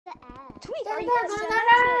Tweet, Dun, are dun, you dun, guys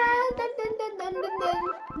dun, dun, dun, dun, dun, dun.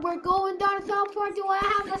 We're going down South Park to our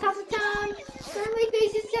house of town. Friendly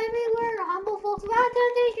faces everywhere. Humble folks around the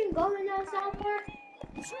nation. Going down South Park.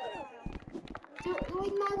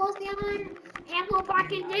 Doing my most behind. Ample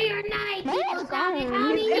parking day or night. My People hat's down the gone.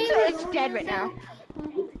 alley. It's dead right now.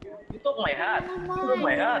 You took my hat. You took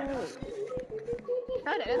my hat.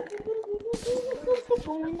 I did.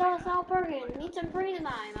 Going down South Park and meet some friends of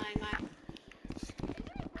mine.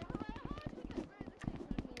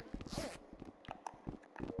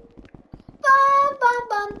 Bum, bum,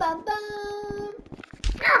 bum, bum, bum.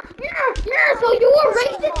 Yeah, so you were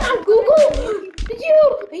racist on Google? You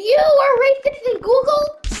were racist in Google?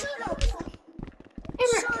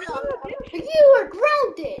 You were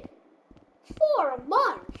grounded for a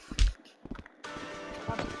month.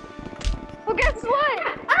 Well, guess what?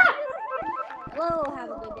 Whoa, have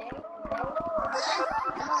a good day.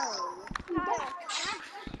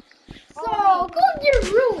 So, go to your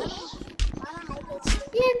room.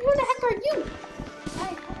 Yeah, who the heck are you?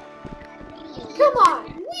 Come on,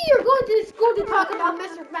 we are going to school to talk about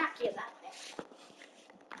Mr. Mackey that day.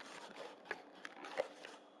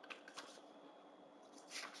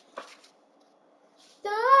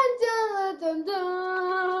 Dun, dun, dun, dun.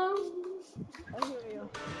 Oh, here we go.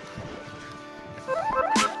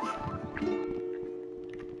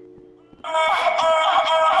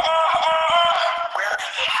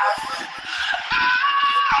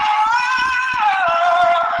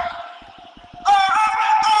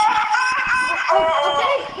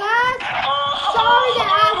 Okay, class. Sorry that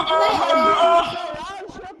I was late.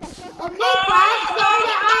 Okay, class. Sorry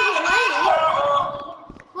that I was late.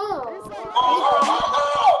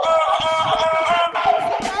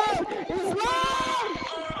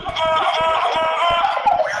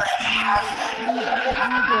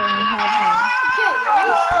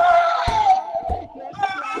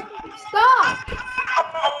 Stop!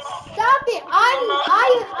 Stop it! I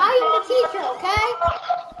am the teacher, okay?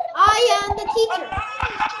 I am the teacher.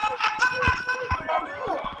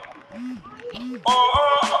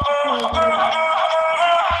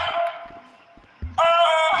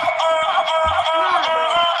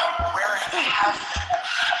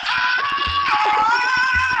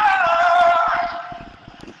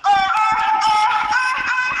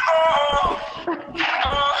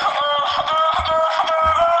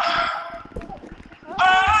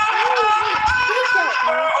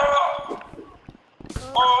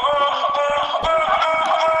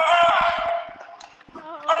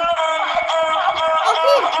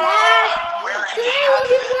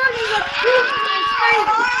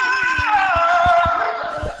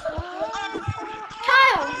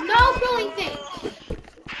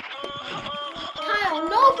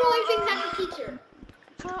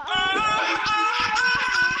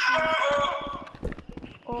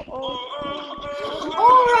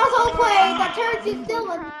 Is still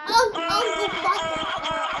an ugly bucket.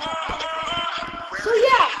 So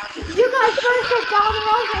yeah, you guys first go down the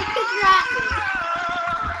road and kick your asses.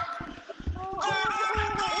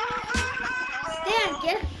 Stan,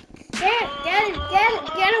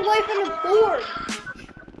 get away from the board.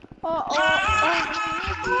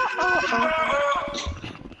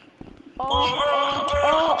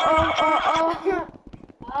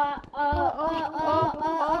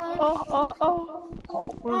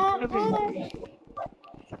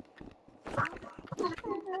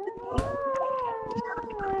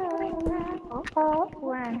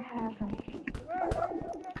 We're in heaven.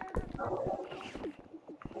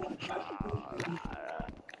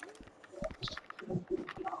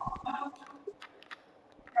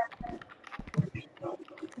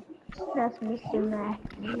 That's Mr.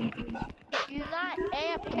 Mackey. He's not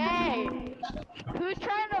AFK. Who's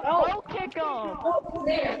trying to roll kick him?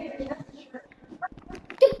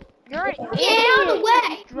 You're an Get idiot. out of the way!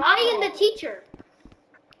 I am the teacher.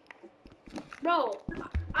 Bro,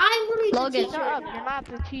 I'm really Logan, the teacher. Shut up. You're not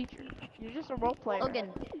the teacher. You're just a role player. Logan.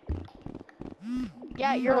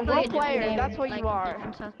 Yeah, you're a role player. That's what you are.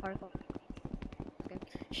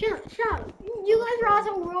 Shut up. You guys are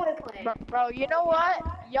also role playing. Bro, you know what?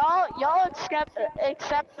 Y'all accept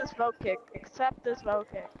this vote kick. Accept this vote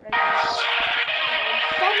kick. Right now.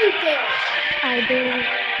 Don't you dare. I do.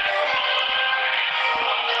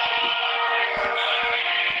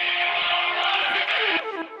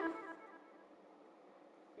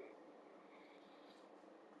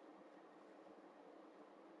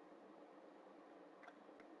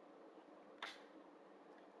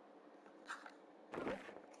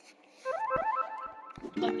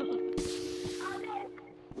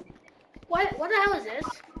 What the hell is this?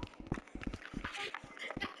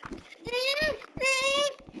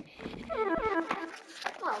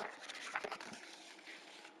 Oh.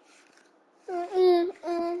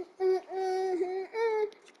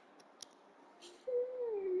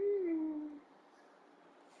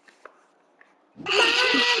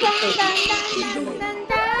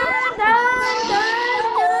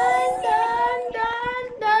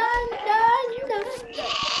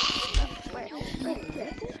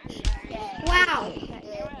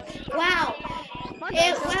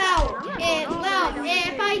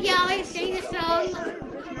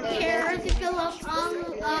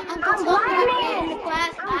 could talk like that in the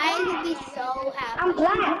class, I would be so happy. I'm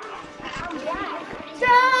black.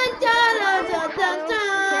 Dun, dun, dun, dun, dun,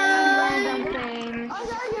 Random dun.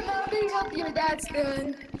 things. What your dad's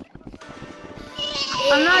doing?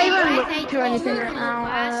 I'm not even If I looking take to anything over right the now.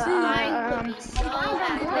 class, I would be so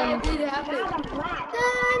happy. What did happen?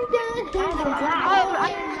 Dun, dun, dun, dun.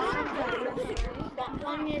 About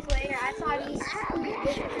 1 minute later, I saw these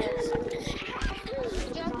pictures.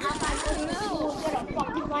 Just outside the school, get a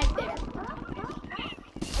fucking light there.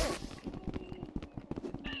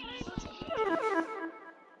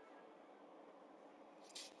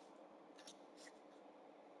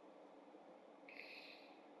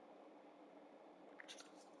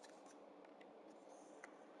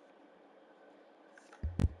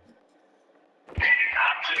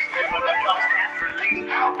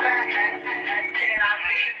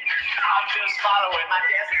 I'm just following my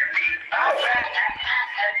destiny.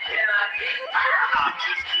 I'm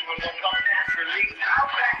just doing what comes naturally.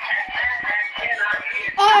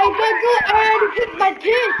 I gotta pick my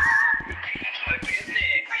kids.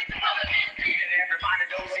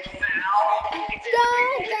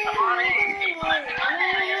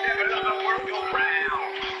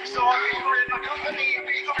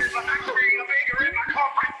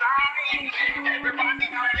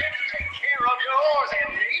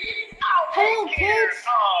 Hello, kids.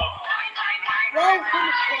 Welcome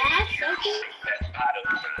to class, I think.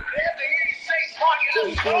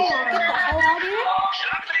 Jeez, get the hell out of here.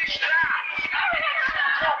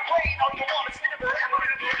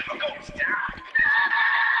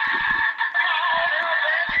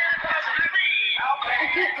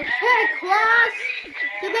 Okay, class.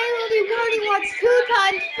 Today we'll be learning what's 2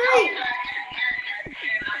 times 3.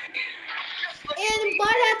 And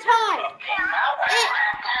by that time,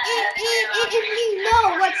 if you know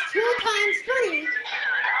what's 2 times 3,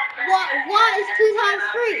 what is 2 times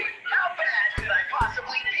 3?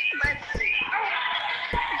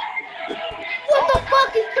 What the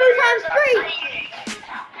fuck is 2 times 3?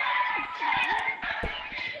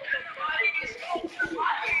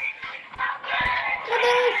 What the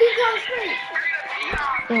hell is 2 times 3?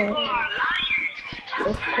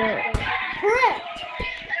 It's correct. Correct.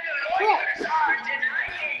 Correct.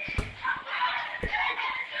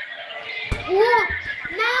 Well,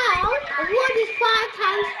 now, what is 5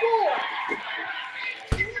 times 4?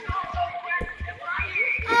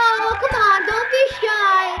 Oh, come on, don't be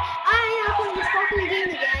shy. I'm not playing this fucking game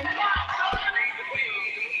again.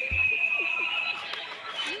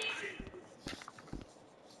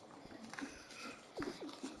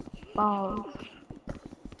 Balls.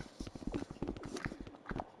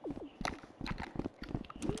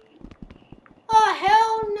 Oh,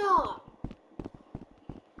 hell no.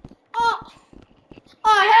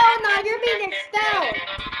 Oh, hell no, you're being expelled.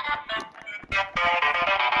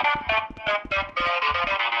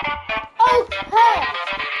 Okay.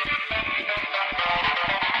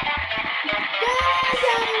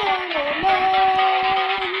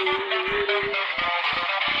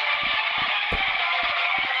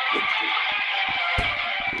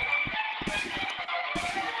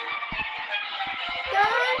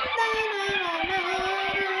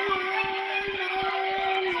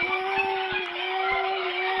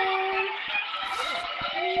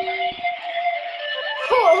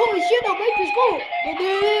 Holy shit, I'll make this go.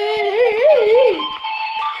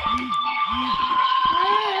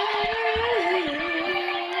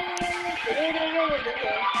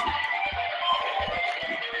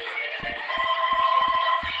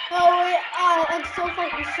 I'm so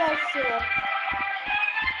fucking sensitive.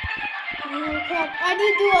 I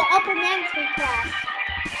need to do an upper management class.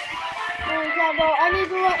 Oh god, bro, I need to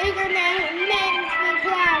do an anger management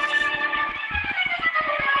class.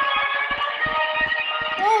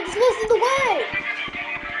 Oh, just listen to the way.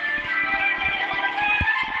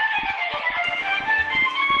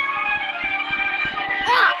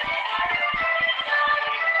 Ah!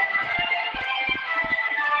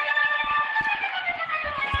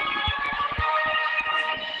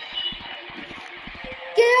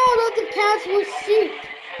 Get out of the passenger seat.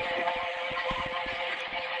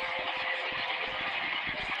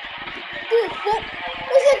 Dude, what?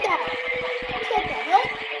 What's that? What's that,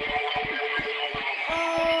 right?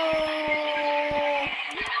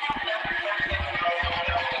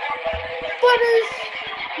 Butters,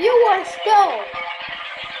 you are expelled.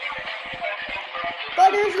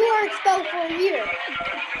 Butters, you are expelled for a year.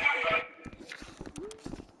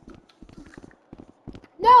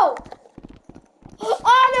 No!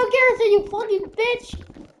 Oh, no, Garrison, you fucking bitch!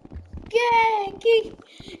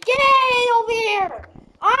 Get over here!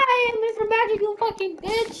 I am Mr. Magic, you fucking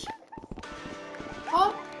bitch!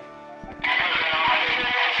 Huh?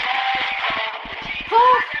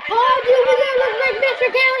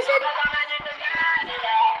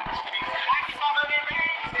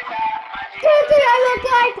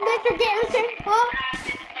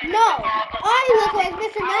 I look like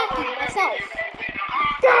Mr. Matthews myself.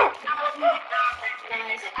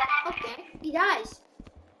 Nice. Okay, he dies.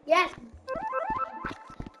 Yes.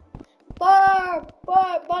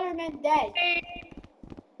 Butterman dead. He's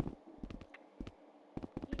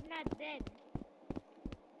not dead.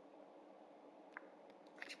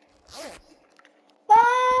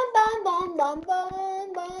 Bum bum bum bum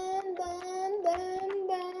bum bum bum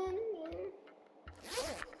bum.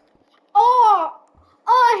 Oh,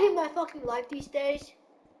 I hate my fucking life these days.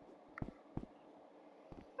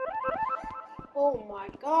 Oh my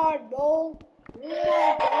god, no. Oh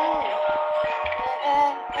my god.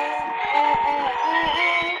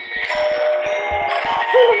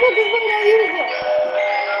 Who the fuck is playing that music?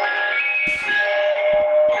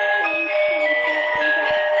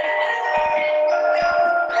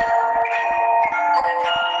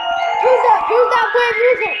 Who's that playing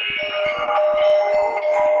music?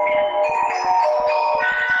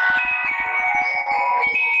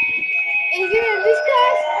 Is it in this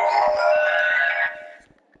class?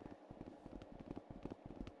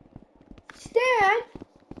 Stan?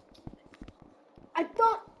 I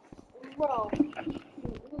thought, bro, you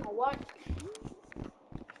know what?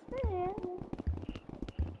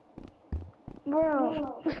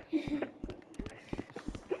 Bro.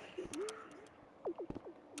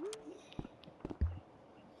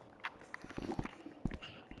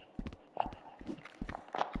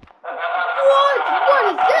 What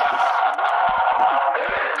is this?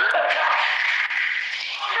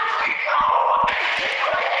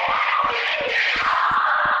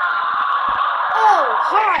 Oh,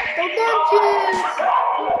 hi, the lunches.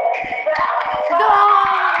 The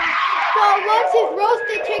lunch is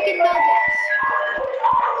roasted chicken nuggets.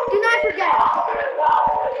 Do not forget.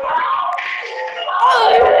 Oh,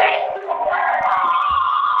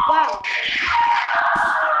 wow.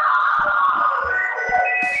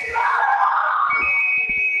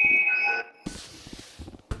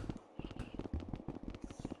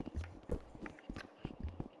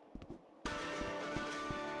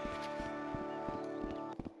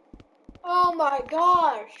 Oh my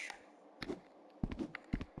gosh.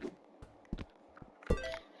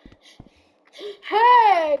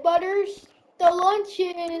 Hey, Butters. The lunch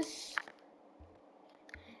is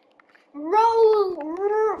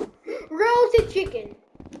roasted chicken.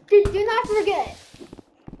 Do not forget.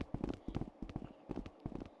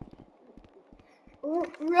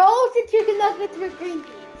 Roasted chicken nuggets with green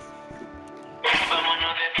peas.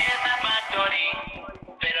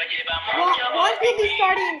 Lunch will be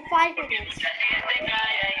starting in 5 minutes.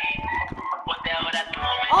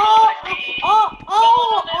 All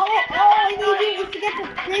I need you is to get the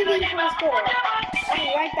green beans from the store. I'll be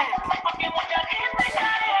right back.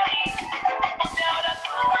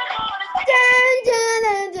 Dun, dun,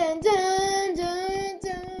 dun, dun, dun, dun,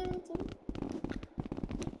 dun.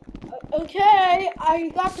 Okay, I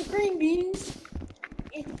got the green beans.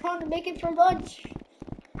 It's time to make it for lunch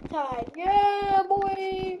time. Yeah,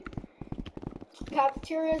 boy.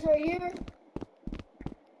 Cafeteria's right here.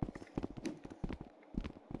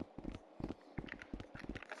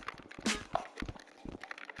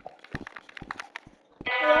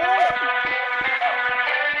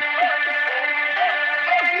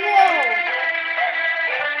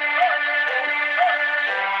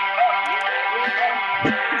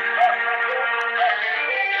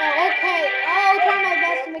 Okay, I'll try my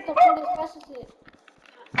best to make the food as fast as it.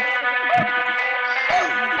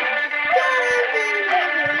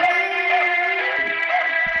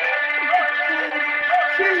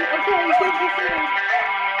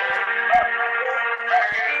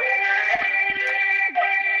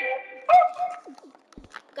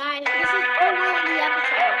 Guys, this is early in the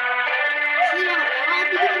episode. See now, I'll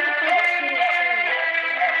be doing the part 2 soon.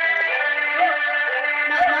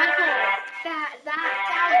 Michael,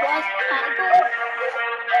 that was Michael.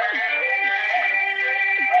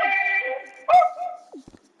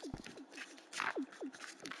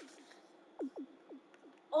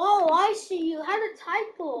 Oh, I see. You had a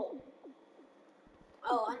typo.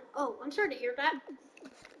 I'm sorry to hear that.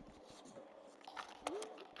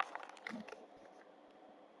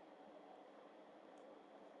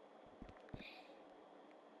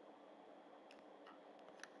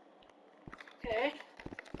 Okay.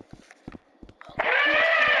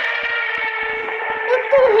 What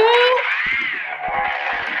the hell?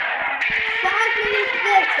 5 minutes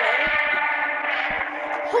later.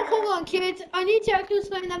 Hold on, kids. I need to actually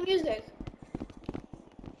explain that music.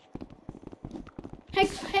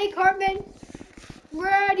 Hey, Cartman.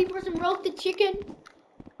 Ready for some roasted chicken?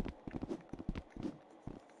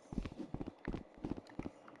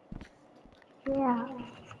 Yeah.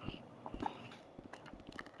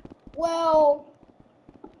 Well,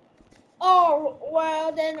 Oh,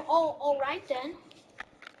 well then, alright then.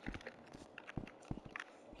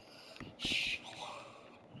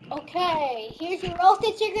 Okay, here's your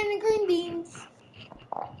roasted chicken and green beans.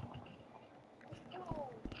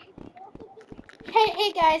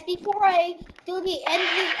 Hey guys, before I do the end of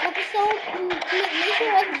this episode, make sure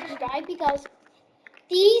you like and subscribe because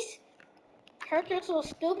these characters will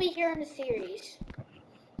still be here in the series.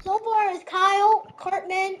 So far it's Kyle,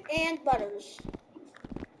 Cartman, and Butters.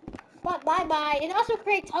 But bye-bye. And also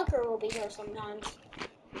Craig Tucker will be here sometimes.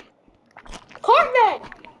 Cartman!